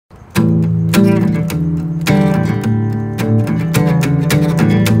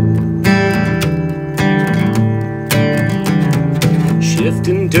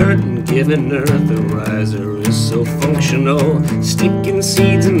giving earth a riser is so functional, sticking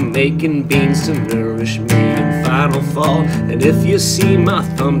seeds and making beans to nourish me in final fall. And if you see my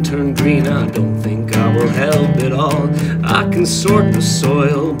thumb turn green, I don't think I will help at all. I can sort the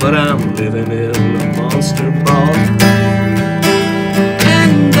soil, but I'm living in a monster ball.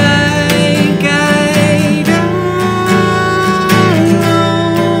 And I guide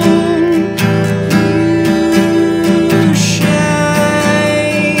alone, you shine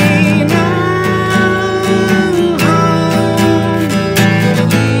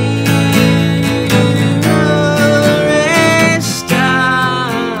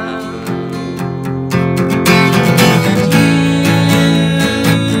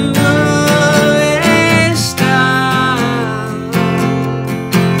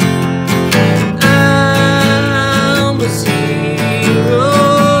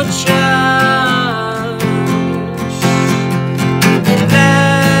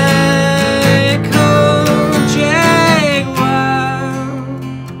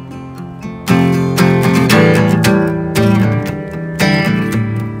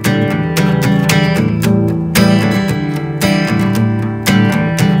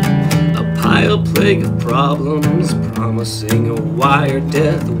plague of problems, promising a wire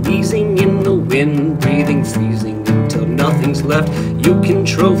death, wheezing in the wind, breathing, freezing until nothing's left. You can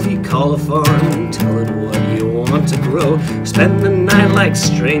trophy call a farm, tell it what you want to grow, spend the night like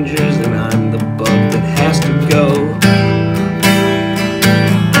strangers, and I'm the bug that has to go.